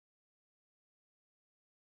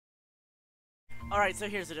Alright, so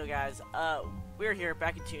here's the deal, guys. We're here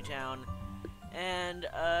back in Toontown, and,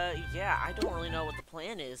 yeah, I don't really know what the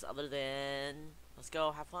plan is other than let's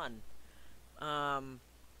go have fun.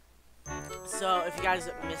 So if you guys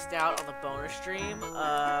missed out on the bonus stream,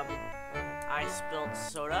 I spilled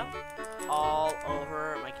soda all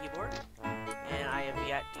over my keyboard, and I have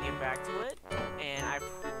yet to get back to it, and I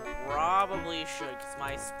probably should, because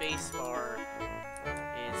my spacebar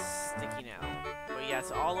is sticky now. But yeah,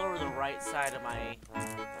 it's all over the right side of my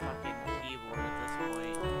fucking keyboard at this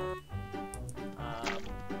point.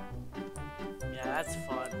 Yeah, that's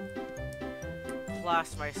fun.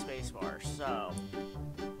 Plus my spacebar, so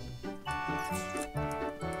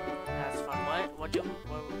that's fun. What do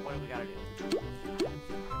we gotta do?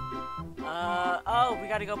 Oh, we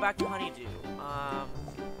gotta go back to Honeydew.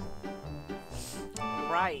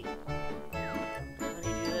 Right.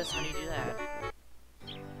 Honeydew this, honeydew that.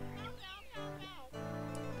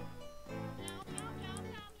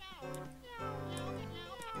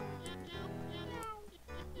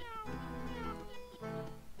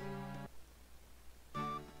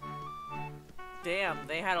 Damn,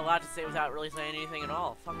 they had a lot to say without really saying anything at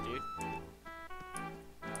all. Fuck, dude.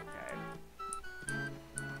 Okay.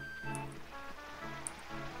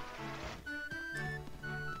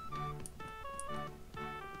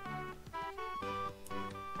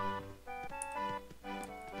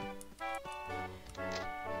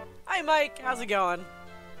 Hi, Mike. How's it going?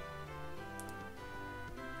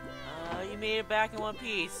 You made it back in one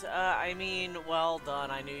piece. I mean, well done.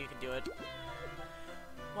 I knew you could do it.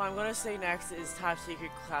 What I'm gonna say next is top secret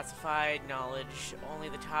classified knowledge. Only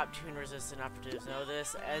the top toon resistant operatives know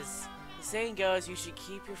this. As the saying goes, you should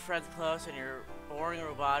keep your friends close and your boring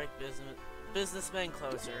robotic businessmen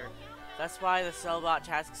closer. That's why the Cellbot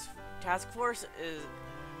task force is,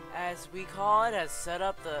 as we call it, has set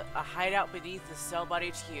up a hideout beneath the Cellbot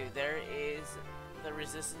HQ. There is the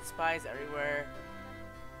resistance spies everywhere.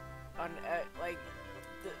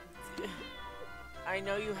 I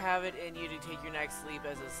know you have it in you to take your next leap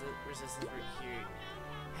as a resistance recruit.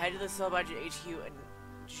 Head to the Cellbot HQ and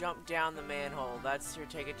jump down the manhole. That's your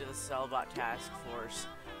ticket to the Cellbot task force.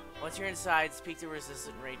 Once you're inside, speak to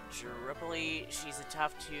Resistant Ranger Ripley. She's a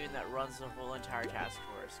tough toon that runs the whole entire task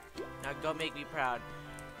force. Now go make me proud.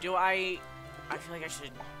 I feel like I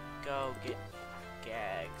should go get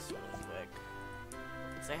gags really quick.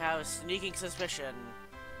 Because I have a sneaking suspicion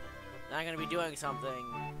that I'm going to be doing something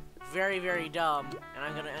very, very dumb, and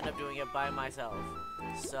I'm gonna end up doing it by myself.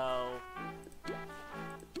 So,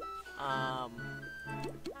 I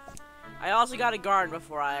also got a garden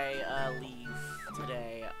before I leave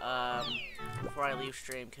today. Before I leave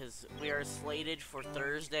stream, because we are slated for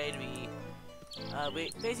Thursday to be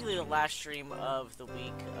basically the last stream of the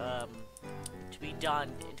week to be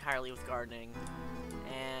done entirely with gardening.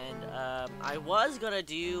 And I was gonna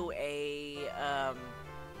do a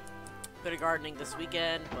bit of gardening this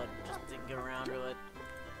weekend, but just didn't get around to it.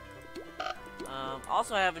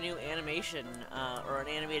 Also, I have a new animation, or an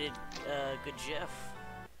animated good GIF,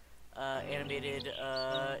 animated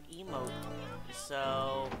emote.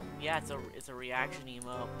 So yeah, it's a reaction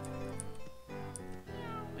emote.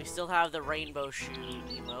 We still have the rainbow shoe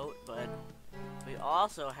emote, but we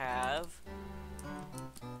also have,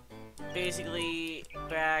 basically,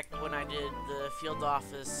 back when I did the field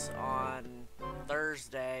office on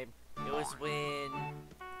Thursday. It was when,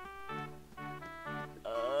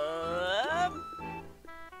 oh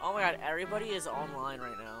my god, everybody is online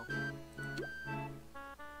right now.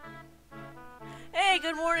 Hey,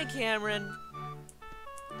 good morning, Cameron.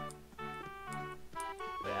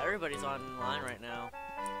 But everybody's online right now.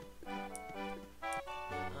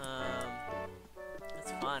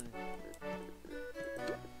 It's fun.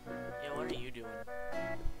 Yeah, what are you doing?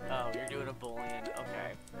 Oh, you're doing a Boolean.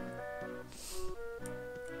 Okay.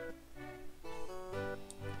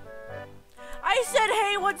 I said,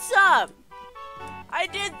 hey, what's up? I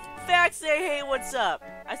did, in fact, say, hey, what's up?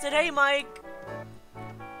 I said, hey, Mike.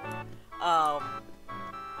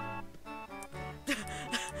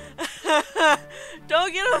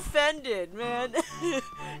 Don't get offended, man.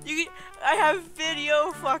 I have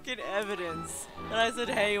video fucking evidence that I said,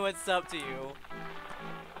 hey, what's up to you.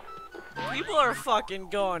 People are fucking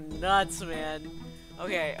going nuts, man.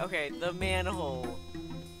 Okay, the manhole.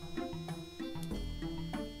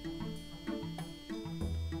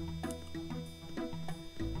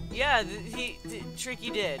 Yeah, Tricky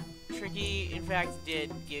did. Tricky, in fact,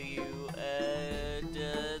 did give you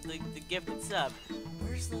the gifted sub.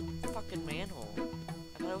 Where's the fucking manhole? I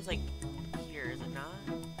thought it was like here. Is it not?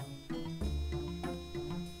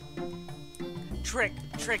 Trick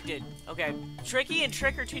did. Okay, Tricky and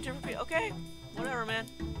Trick are two different people. Okay, whatever, man.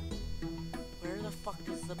 Where the the fuck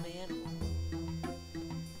does the manhole?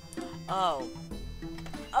 Oh.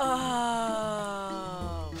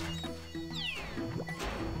 Oh.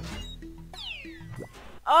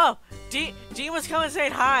 Oh! Dean was coming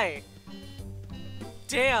saying hi!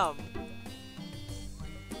 Damn!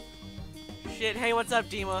 Shit, hey, what's up,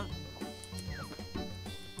 Dima?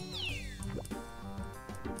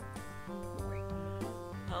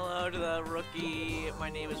 Hello to the rookie. My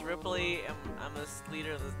name is Ripley, and I'm the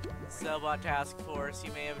leader of the Cellbot Task Force.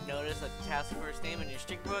 You may have noticed a task force name in your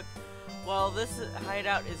stick book. Well, this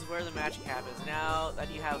hideout is where the magic happens. Now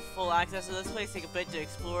that you have full access to this place, take a bit to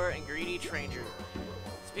explore and greet each stranger.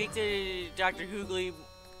 Speak to Dr. Googly.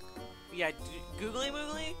 Yeah, Googly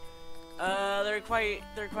Moogly? They're quite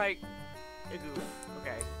a goof.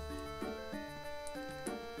 Okay.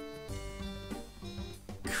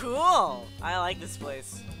 Cool! I like this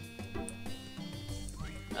place.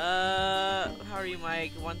 How are you,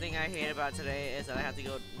 Mike? One thing I hate about today is that I have to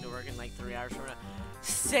go to work in like 3 hours from now.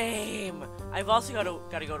 Same! I've also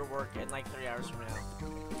gotta go to work in like 3 hours from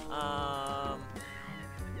now.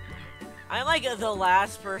 I'm like the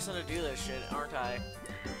last person to do this shit, aren't I?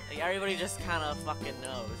 Like everybody just kind of fucking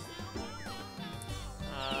knows.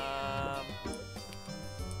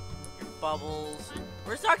 Your bubbles.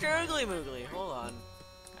 Where's Dr. Oogly Moogly? Hold on.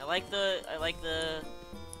 I like the.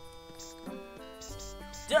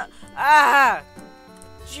 Ah!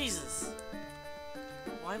 Jesus!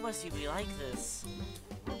 Why must you be like this?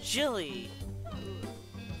 Jilly!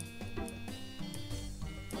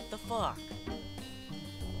 What the fuck?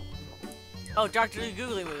 Oh, Dr.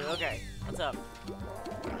 Googly Moogly. Okay, what's up?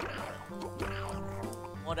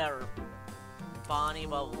 Whatever. Bonnie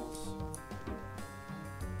Bubbles.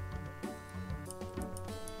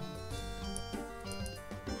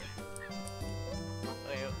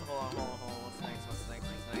 Wait, hold on. What's next?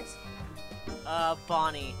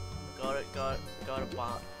 Bonnie. Go to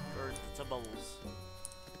Bubbles.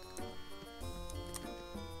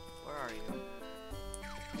 Where are you?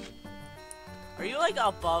 Are you like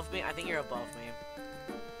above me? I think you're above me.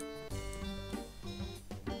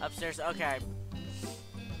 Upstairs. Okay.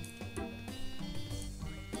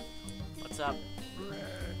 What's up?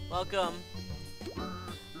 Welcome.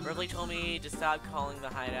 Ripley told me to stop calling the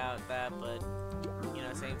hideout that, but you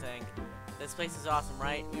know, same thing. This place is awesome,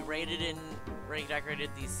 right? We raided and redecorated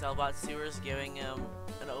these Cellbot sewers, giving them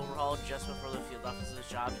an overhaul just before the field office's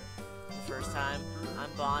job the first time. I'm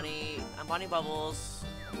Bonnie Bubbles,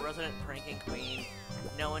 resident pranking queen.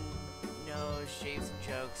 No one knows shapes and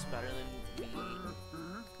jokes better than me.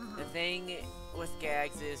 The thing with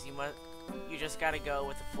gags is you just gotta go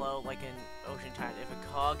with the flow like in Ocean Time. If a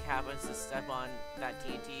cog happens to step on that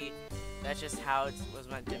TNT, that's just how it was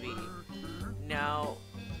meant to be. Now,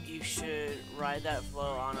 you should ride that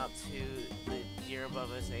flow on up to the deer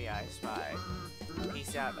above us AI spy.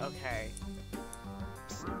 Peace out. Okay.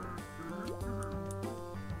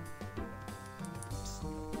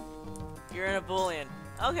 You're in a Boolean.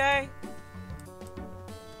 Okay.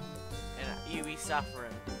 And you be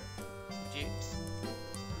suffering.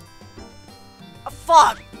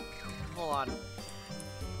 Fuck! Hold on.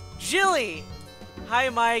 Jilly! Hi,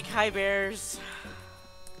 Mike. Hi, Bears.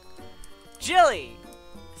 Jilly!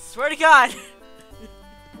 Swear to God!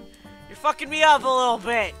 You're fucking me up a little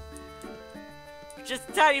bit. Just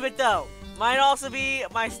a tiny bit, though. Might also be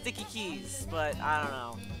my sticky keys, but I don't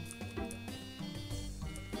know.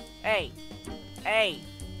 Hey! Hey!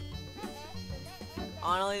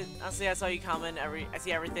 Honestly, I saw you coming. I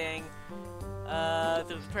see everything.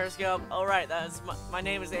 Through the periscope. Oh right, that's my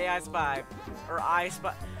name is AI Spy, or I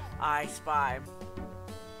Spy.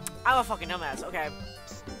 I'm a fucking dumbass. Okay.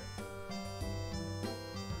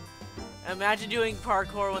 Imagine doing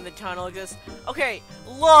parkour when the tunnel exists. Okay,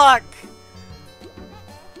 look.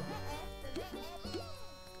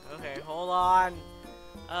 Okay, hold on.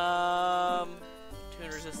 Tune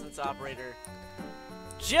resistance operator.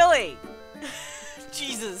 Jilly.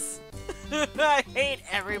 Jesus. I hate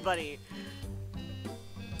everybody.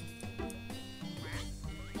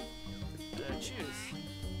 Choose.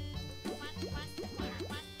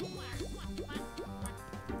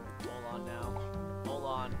 Hold on now. Hold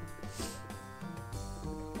on.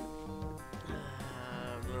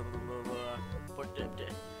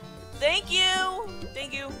 Thank you!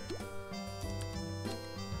 Thank you!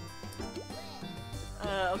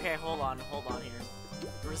 Okay, hold on here.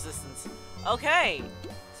 Resistance. Okay!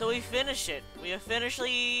 So we finished it. We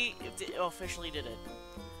officially did it.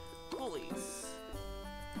 Coolies.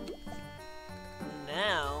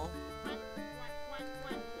 Now...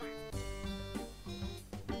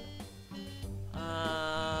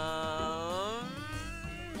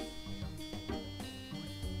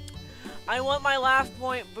 I want my last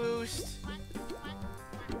point boost.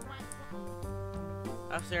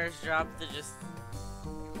 Upstairs, drop the just...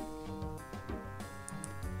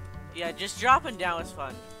 Yeah, just dropping down was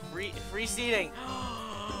fun. Free seating.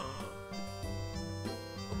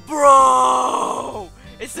 Bro!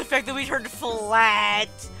 It's the fact that we turned flat.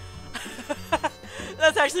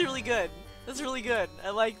 That's actually really good. That's really good.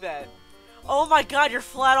 I like that. Oh my god, you're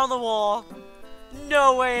flat on the wall.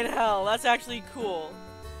 No way in hell. That's actually cool.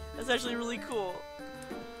 That's actually really cool.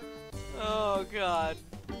 Oh god.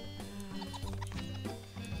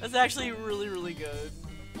 That's actually really, really good.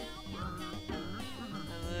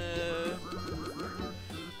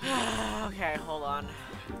 Okay, hold on.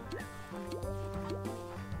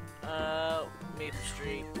 Maple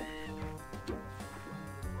Street.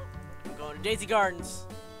 I'm going to Daisy Gardens.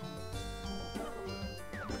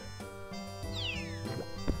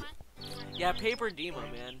 Yeah, Paper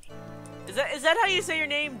Dema, man. Is that how you say your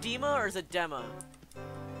name, Dema, or is it Dema?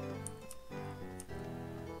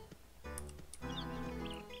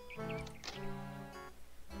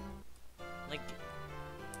 Like,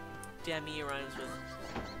 Demi rhymes with,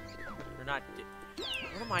 or not.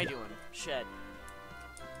 What am I doing? Shit.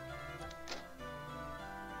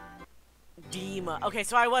 Dema. Okay,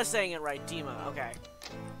 so I was saying it right. Dema. Okay.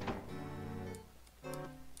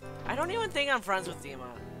 I don't even think I'm friends with Dema.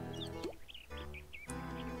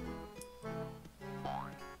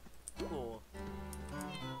 Cool.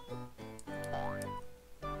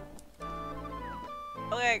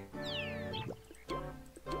 Okay.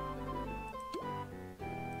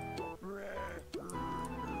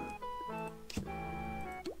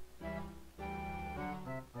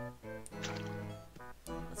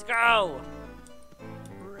 Let's go!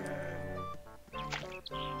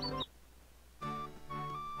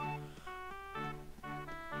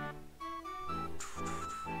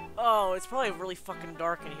 Oh, it's probably really fucking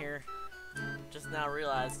dark in here. Just now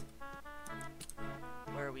realized.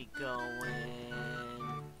 Where are we going?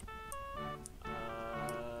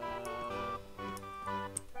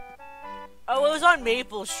 Oh, it was on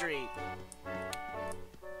Maple Street.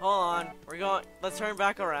 Hold on. We're going. Let's turn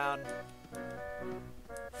back around.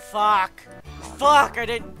 Fuck! Fuck! I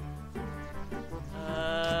didn't.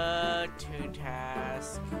 Toon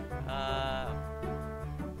task. I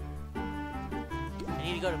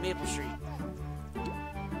need to go to Maple Street.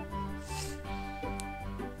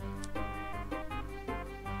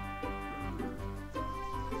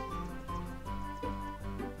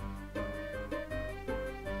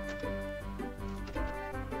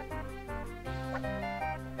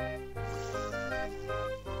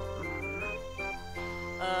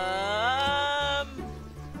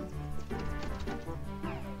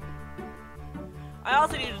 I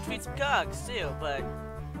also need to defeat some cogs too, but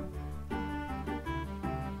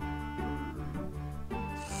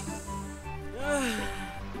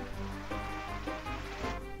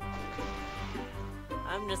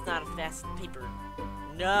I'm just not a fast paper.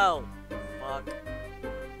 No. Fuck.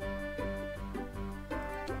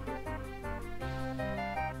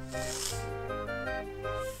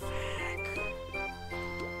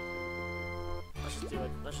 Let's just do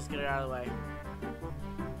it. Let's just get it out of the way.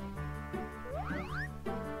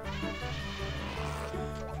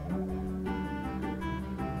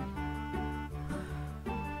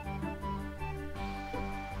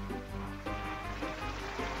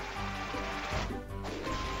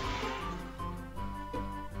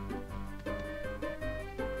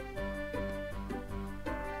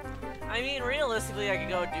 I mean, realistically, I could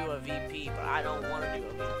go do a VP, but I don't want to do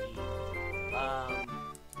a VP.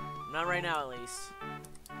 Not right now, at least.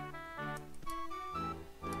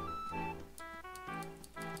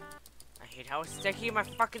 I hate how sticky my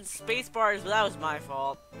fucking space bar is, but that was my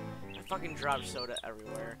fault. I fucking dropped soda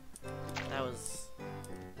everywhere. That was...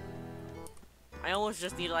 I almost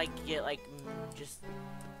just need to, like, get, like, just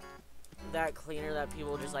that cleaner that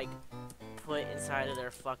people just, like, put inside of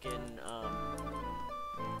their fucking,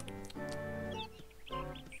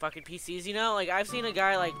 fucking PCs, you know? Like, I've seen a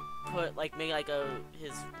guy, like, make, like,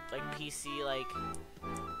 his, like, PC, like,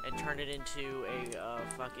 and turn it into a,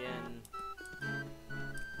 fucking,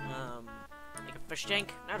 like a fish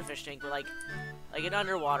tank? Not a fish tank, but, like an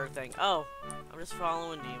underwater thing. Oh, I'm just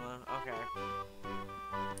following Dema. Okay.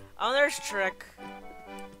 Oh, there's Trick.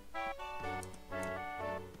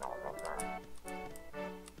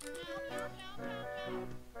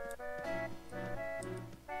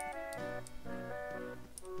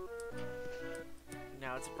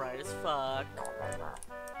 Now it's bright as fuck.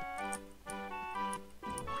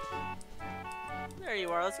 There you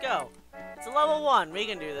are, let's go. It's a level 1, we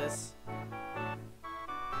can do this.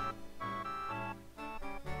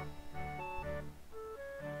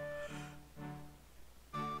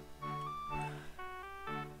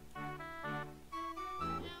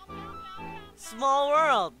 Small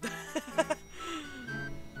world.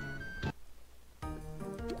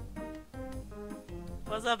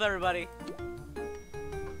 What's up, everybody?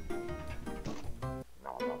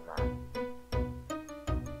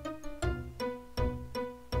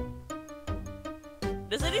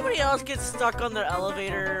 Does anybody else get stuck on their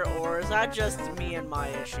elevator, or is that just me and my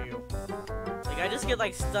issue? Like, I just get,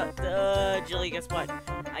 like, stuck. Jilly, guess what?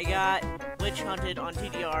 I got witch hunted on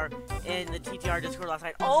TTR in the TTR Discord last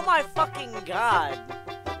night. Oh my fucking god!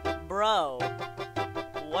 Bro.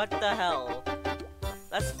 What the hell?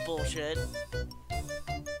 That's bullshit.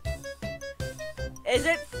 Is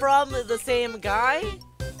it from the same guy?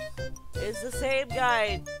 Is the same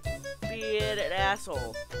guy being an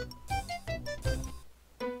asshole?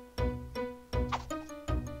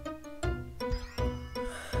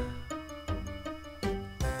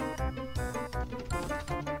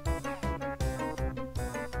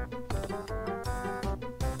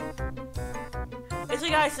 It's a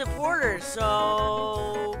guy's supporter,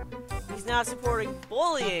 so he's not supporting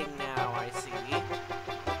bullying now, I see.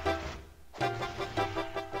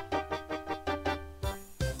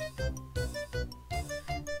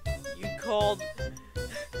 You called...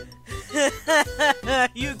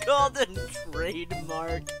 you called him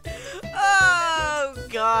trademark. Oh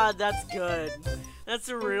god, that's good. That's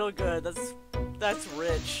real good. That's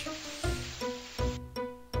rich.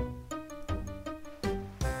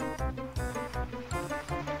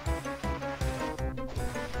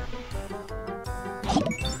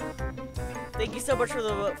 Thank you so much for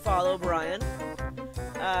the follow, Brian.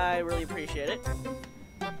 I really appreciate it.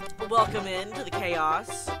 Welcome in to the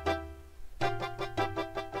chaos. I'm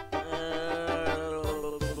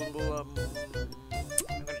gonna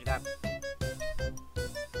do that.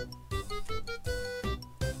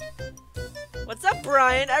 What's up,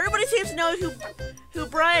 Brian? Everybody seems to know who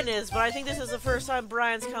Brian is, but I think this is the first time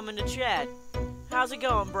Brian's coming to chat. How's it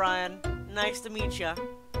going, Brian? Nice to meet ya.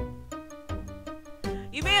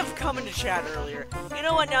 You may have come into chat earlier. You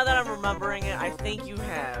know what, now that I'm remembering it, I think you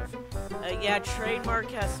have. Yeah,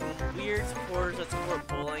 Trademark has some weird supporters that support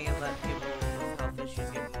bullying and let people with health issues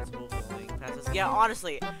get multiple bullying passes. Yeah,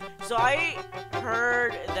 honestly. So I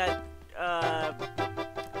heard that,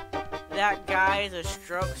 that guy is a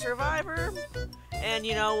stroke survivor. And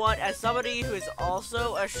you know what, as somebody who is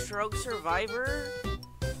also a stroke survivor,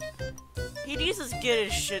 he needs to get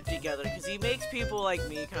his shit together, because he makes people like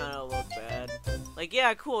me kind of look bad. Like,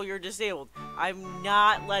 yeah, cool, you're disabled. I'm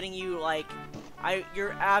not letting you, like,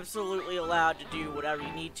 you're absolutely allowed to do whatever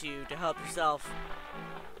you need to help yourself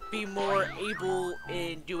be more able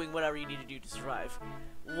in doing whatever you need to do to survive.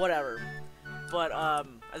 Whatever. But, at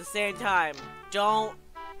the same time, don't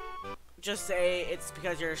just say it's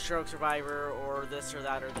because you're a stroke survivor, or this or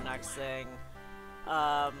that or the next thing.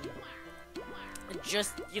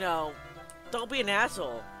 Just, you know, don't be an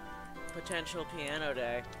asshole. Potential piano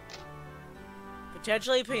day.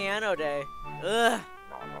 Potentially piano day. Ugh.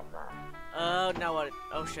 Oh, now what?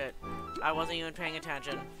 Oh shit. I wasn't even paying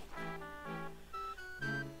attention.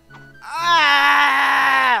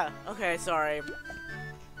 Ah! Okay, sorry.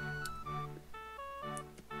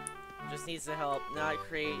 Just needs the help. Not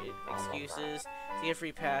create excuses to get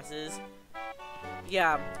free passes.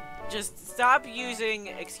 Yeah. Just stop using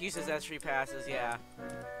excuses as free passes, yeah.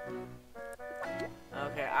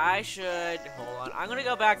 Okay, I should... Hold on. I'm gonna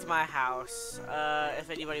go back to my house, if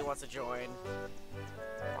anybody wants to join.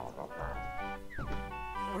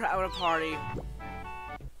 We're having a party.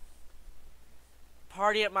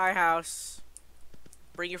 Party at my house.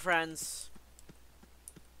 Bring your friends.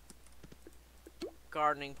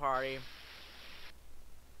 Gardening party.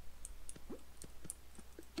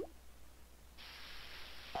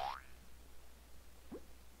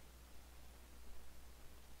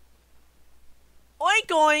 Oink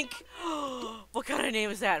oink! What kind of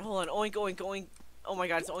name is that? Hold on. Oink oink oink. Oh my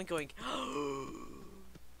god, it's oink oink.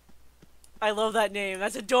 I love that name.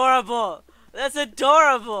 That's adorable. That's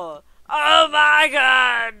adorable. Oh my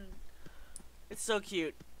god! It's so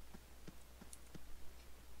cute.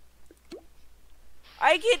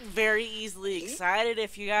 I get very easily excited,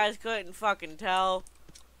 if you guys couldn't fucking tell.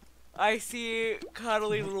 I see a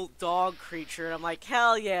cuddly little dog creature and I'm like,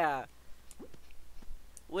 hell yeah.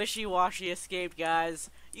 Wishy-washy escaped, guys.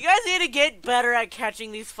 You guys need to get better at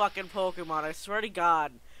catching these fucking Pokemon, I swear to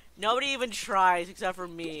God. Nobody even tries except for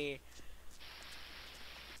me.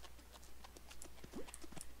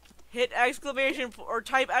 Hit exclamation or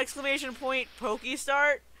type exclamation point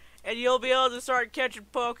Pokestart and you'll be able to start catching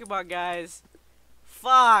Pokemon, guys.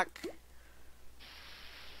 Fuck.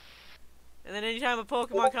 And then anytime a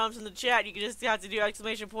Pokemon comes in the chat, you can just have to do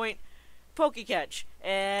exclamation point Pokecatch.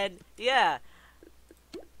 And yeah.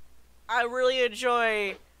 I really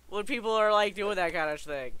enjoy when people are like doing that kind of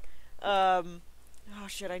thing. Oh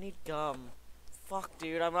shit, I need gum. Fuck,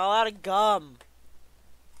 dude, I'm all out of gum.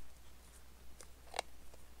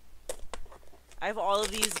 I have all of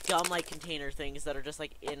these gum-like container things that are just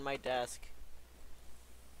like in my desk.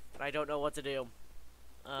 And I don't know what to do.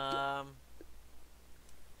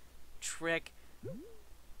 Trick.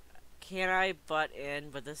 Can I butt in?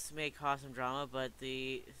 But this may cause some drama, but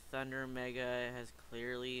the Thunder Mega has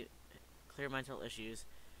clear mental issues.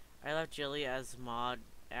 I left Jilly as mod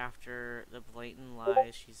after the blatant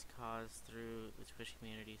lies she's caused through the Twitch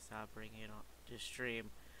community. Stop bringing it on to stream.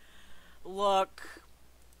 Look.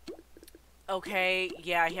 Okay,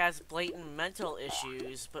 yeah, he has blatant mental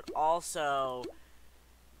issues, but also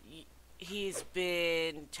he's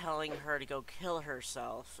been telling her to go kill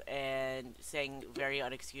herself and saying very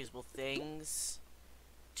unexcusable things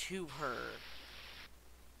to her.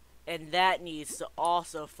 And that needs to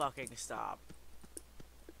also fucking stop.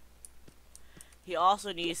 He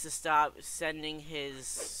also needs to stop sending his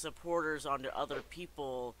supporters onto other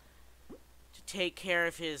people to take care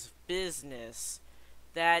of his business.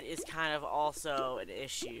 That is kind of also an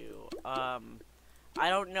issue. I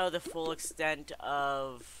don't know the full extent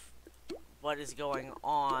of what is going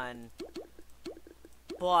on,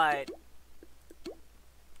 but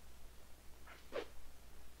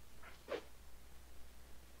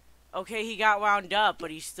okay, he got wound up,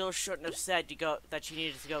 but he still shouldn't have said that she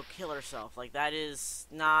needed to go kill herself. Like, that is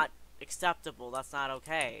not acceptable. That's not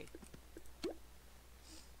okay.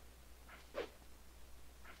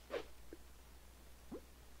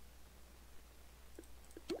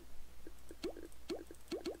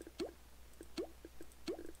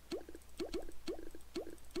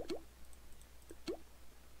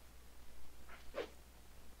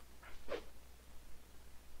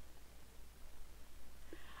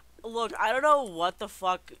 Look, I don't know what the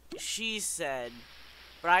fuck she said,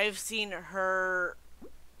 but I've seen her,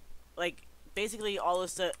 like, basically all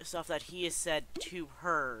the stuff that he has said to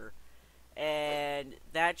her, and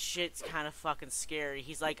that shit's kind of fucking scary.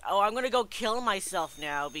 He's like, oh, I'm gonna go kill myself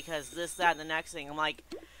now because this, that, and the next thing. I'm like,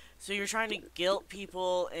 so you're trying to guilt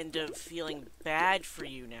people into feeling bad for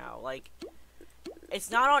you now. Like, it's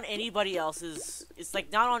not on anybody else's, it's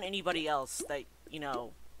like not on anybody else that, you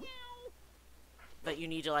know, that you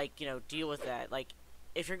need to, like, you know, deal with that. Like,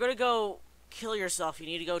 if you're gonna go kill yourself, you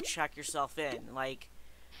need to go check yourself in. Like,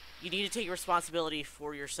 you need to take responsibility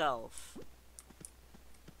for yourself.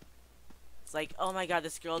 It's like, oh my god,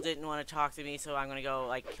 this girl didn't want to talk to me, so I'm gonna go,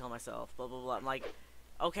 like, kill myself, blah, blah, blah. I'm like,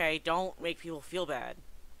 okay, don't make people feel bad.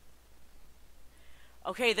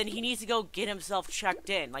 Okay, then he needs to go get himself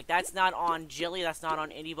checked in. Like, that's not on Jilly, that's not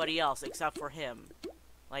on anybody else except for him.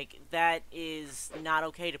 Like, that is not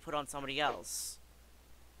okay to put on somebody else.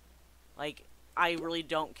 Like, I really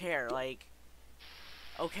don't care. Like,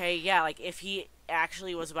 okay, yeah, like, if he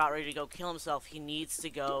actually was about ready to go kill himself, he needs to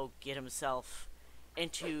go get himself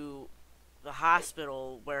into the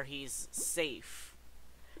hospital where he's safe.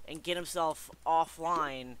 And get himself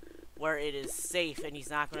offline where it is safe and he's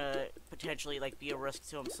not going to potentially, like, be a risk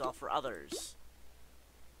to himself or others.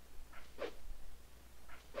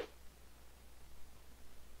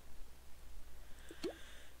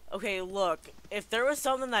 Okay, look, if there was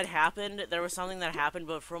something that happened, there was something that happened,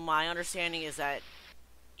 but from my understanding is that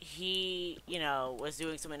he, you know, was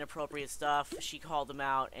doing some inappropriate stuff, she called him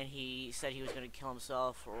out, and he said he was going to kill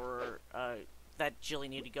himself, or, that Jilly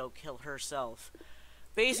needed to go kill herself.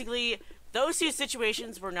 Basically, those two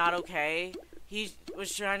situations were not okay. He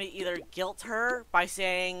was trying to either guilt her by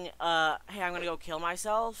saying, hey, I'm going to go kill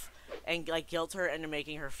myself, and, like, guilt her into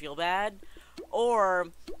making her feel bad, or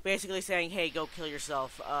basically saying, hey, go kill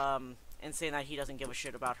yourself, and saying that he doesn't give a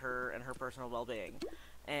shit about her and her personal well-being,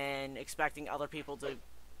 and expecting other people to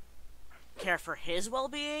care for his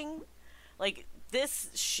well-being. Like, this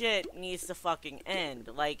shit needs to fucking end.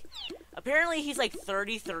 Like, apparently he's, like,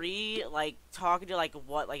 33, like, talking to, like,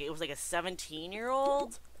 what, like, it was, like, a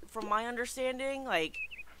 17-year-old, from my understanding, like...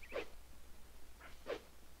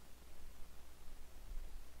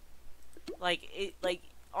 Like,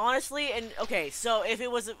 honestly, and, okay, so if it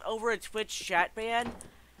was over a Twitch chat ban,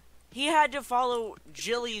 he had to follow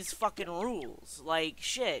Jilly's fucking rules. Like,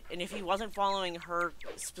 shit. And if he wasn't following her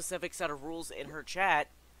specific set of rules in her chat,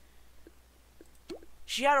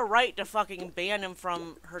 she had a right to fucking ban him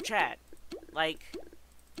from her chat. Like,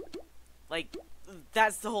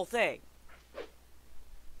 that's the whole thing.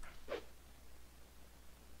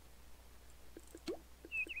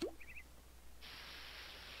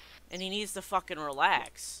 And he needs to fucking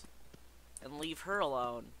relax. And leave her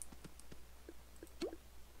alone.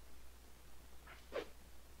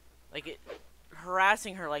 Like,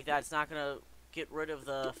 harassing her like that, it's not gonna get rid of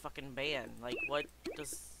the fucking ban. Like, what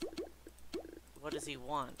does he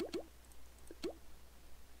want?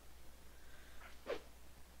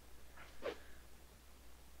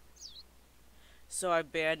 So I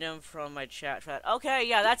banned him from my chat for that. Okay,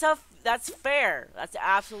 yeah, that's fair. That's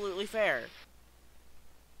absolutely fair.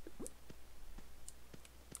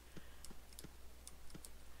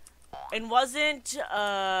 And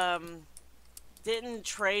didn't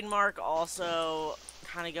Trademark also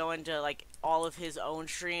kind of go into, like, all of his own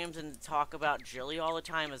streams and talk about Jilly all the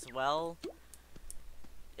time as well?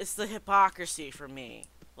 It's the hypocrisy for me.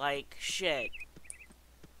 Like, shit.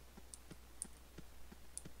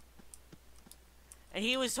 And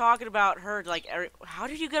he was talking about her, like, how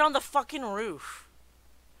did you get on the fucking roof?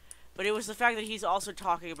 But it was the fact that he's also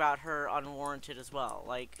talking about her unwarranted as well.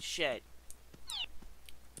 Like, shit.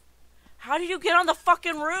 How did you get on the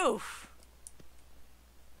fucking roof?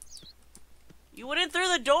 You went in through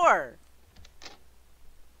the door.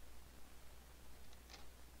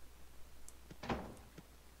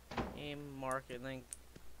 Aim, market link.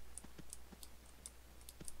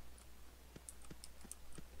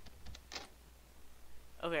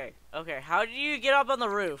 Okay, okay. How did you get up on the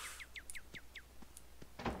roof?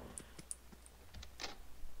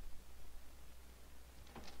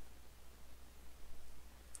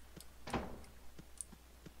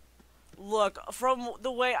 Look, from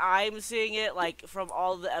the way I'm seeing it, like, from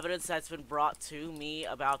all the evidence that's been brought to me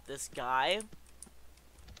about this guy,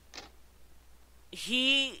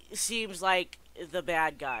 he seems like the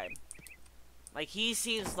bad guy. Like, he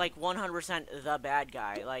seems like 100% the bad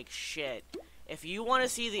guy. Like, shit. If you want to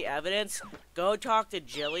see the evidence, go talk to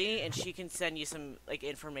Jilly, and she can send you some, like,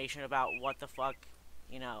 information about what the fuck,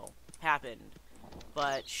 you know, happened.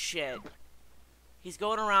 But, shit. He's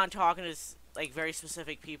going around talking to, like, very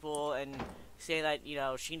specific people and saying that, you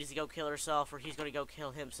know, she needs to go kill herself or he's going to go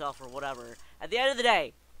kill himself or whatever. At the end of the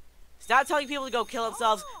day, stop telling people to go kill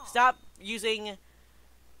themselves. Stop using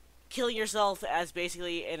killing yourself as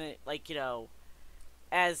basically, like, you know,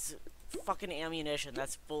 as fucking ammunition.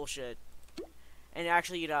 That's bullshit. And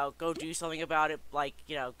actually, you know, go do something about it. Like,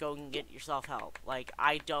 you know, go and get yourself help. Like,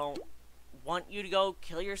 I don't want you to go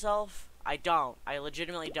kill yourself. I don't. I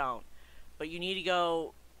legitimately don't. But you need to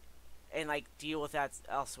go and, like, deal with that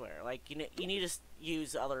elsewhere. Like, you need to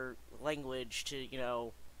use other language to, you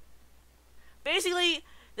know... Basically,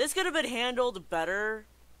 this could have been handled better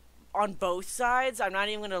on both sides. I'm not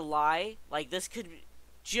even gonna lie. Like, this could...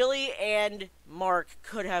 Jilly and Mark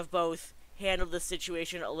could have both handled the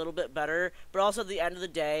situation a little bit better. But also, at the end of the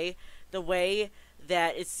day, the way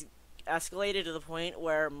that it's escalated to the point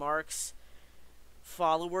where Mark's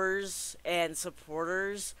followers and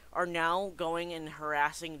supporters are now going and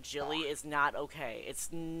harassing Jilly is not okay. It's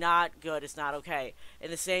not good. It's not okay. In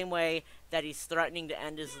the same way that he's threatening to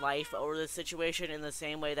end his life over this situation, in the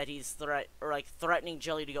same way that he's threatening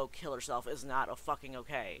Jilly to go kill herself is not a fucking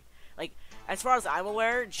okay. Like, as far as I'm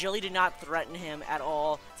aware, Jilly did not threaten him at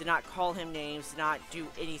all, did not call him names, did not do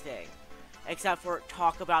anything. Except for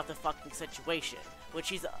talk about the fucking situation, which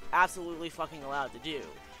he's absolutely fucking allowed to do.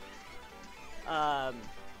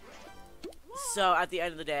 So at the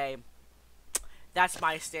end of the day, that's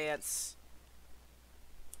my stance.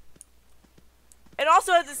 And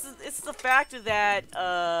also, it's the fact that,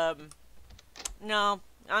 no,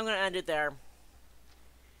 I'm gonna end it there.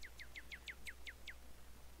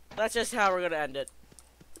 That's just how we're gonna end it.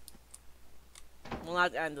 Well,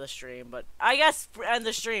 not end the stream, but I guess end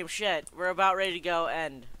the stream. Shit, we're about ready to go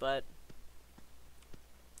end, but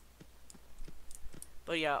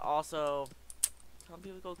yeah. Also, telling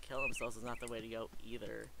people to go kill themselves is not the way to go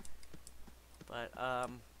either. But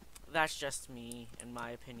that's just me, in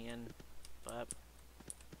my opinion. But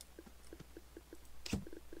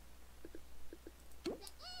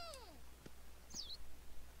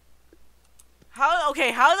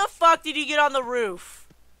okay, how the fuck did you get on the roof?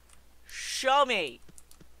 Show me.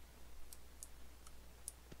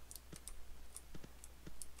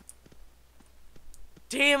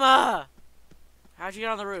 Dima! How'd you get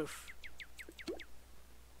on the roof?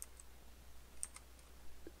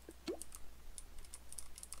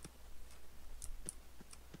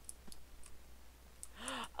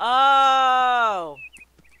 Oh!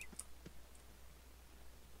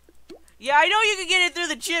 Yeah, I know you can get it through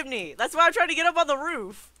the chimney. That's why I'm trying to get up on the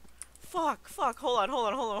roof. Fuck. Hold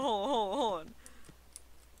on.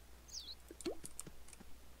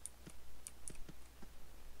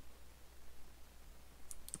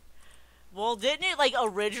 Well, didn't it, like,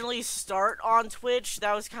 originally start on Twitch?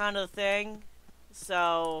 That was kind of the thing.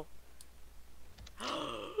 So...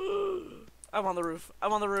 I'm on the roof.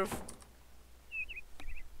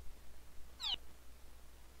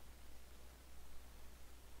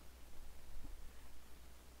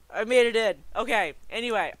 I made it in. Okay,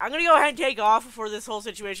 anyway, I'm gonna go ahead and take off before this whole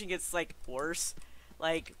situation gets, like, worse.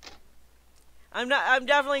 Like, I'm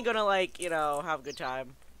definitely gonna, like, you know, have a good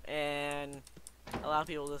time. And allow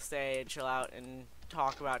people to stay and chill out and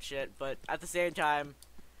talk about shit. But at the same time,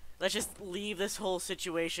 let's just leave this whole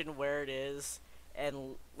situation where it is.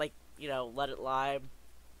 And, like, you know, let it lie.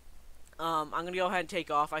 I'm gonna go ahead and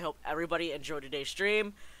take off. I hope everybody enjoyed today's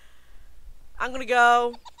stream. I'm gonna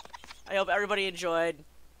go. I hope everybody enjoyed.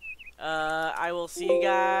 I will see you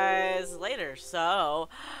guys later. So,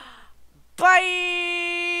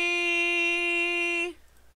 bye!